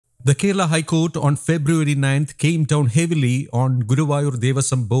The Kerala High Court on February 9th came down heavily on Guruvayur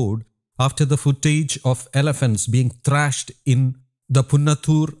Devaswom board after the footage of elephants being thrashed in the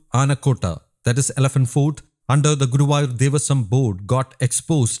Punnathur Anakkotta, that is elephant fort, under the Guruvayur Devaswom board got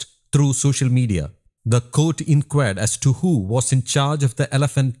exposed through social media. The court inquired as to who was in charge of the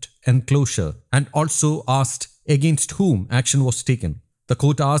elephant enclosure and also asked against whom action was taken. The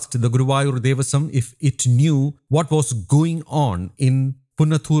court asked the Guruvayur Devaswom if it knew what was going on in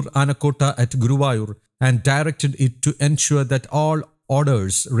Punnathur Anakkotta at Guurvayur and directed it to ensure that all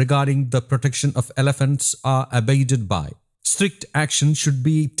orders regarding the protection of elephants are abided by. Strict action should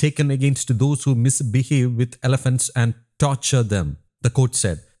be taken against those who misbehave with elephants and torture them, the court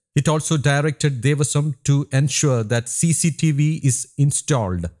said. It also directed Devaswom to ensure that CCTV is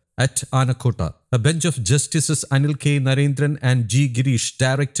installed at Anakkotta. A bench of Justices Anil K. Narendran and G. Girish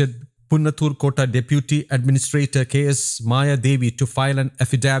directed Punnathur Kota Deputy Administrator K.S. Maya Devi to file an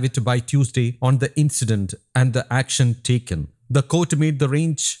affidavit by Tuesday on the incident and the action taken. The court made the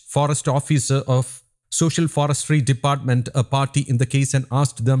Range Forest Officer of Social Forestry Department a party in the case and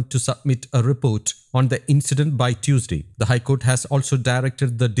asked them to submit a report on the incident by Tuesday. The High Court has also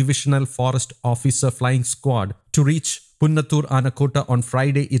directed the Divisional Forest Officer Flying Squad to reach Punnathur Anakkotta on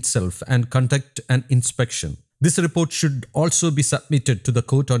Friday itself and conduct an inspection. This report should also be submitted to the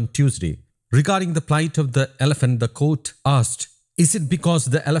court on Tuesday. Regarding the plight of the elephant, the court asked, is it because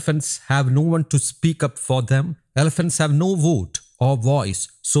the elephants have no one to speak up for them? Elephants have no vote or voice,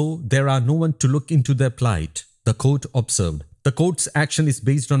 so there are no one to look into their plight, the court observed. The court's action is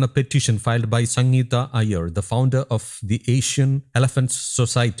based on a petition filed by Sangeeta Iyer, the founder of the Asian Elephants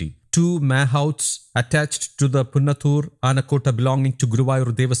Society. 2 mahouts attached to the Punnathur Anakkotta belonging to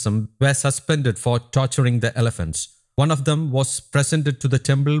Guruvayur Devaswom were suspended for torturing the elephants. One of them was presented to the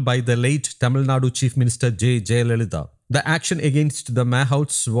temple by the late Tamil Nadu Chief Minister J. Jayalalitha. The action against the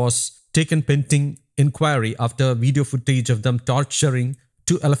mahouts was taken pending inquiry after video footage of them torturing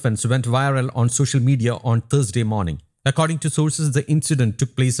 2 elephants went viral on social media on Thursday morning. According to sources, the incident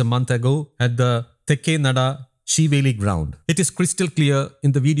took place a month ago at the Thekke Nada Shiveli ground. It is crystal clear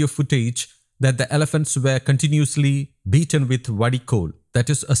in the video footage that the elephants were continuously beaten with vadikol, that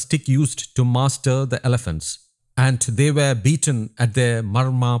is a stick used to master the elephants, and they were beaten at their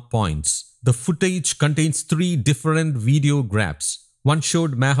marma points. The footage contains 3 different video grabs. One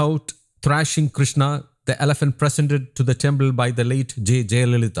showed Mahout thrashing Krishna, the elephant presented to the temple by the late J.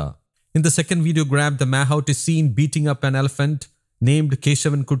 Jayalalitha. In the second video grab, the Mahout is seen beating up an elephant named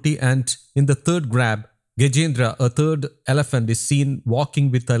Keshavan Kutti, and in the third grab, Gajendra, a third elephant, is seen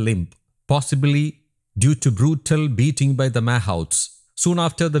walking with a limp, possibly due to brutal beating by the Mahouts. Soon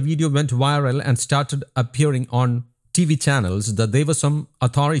after, the video went viral and started appearing on TV channels. The Devaswom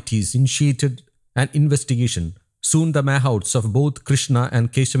authorities initiated an investigation. Soon the Mahouts of both Krishna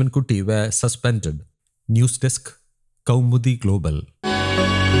and Keshavan Kutti were suspended. News Desk, Kaumudy Global.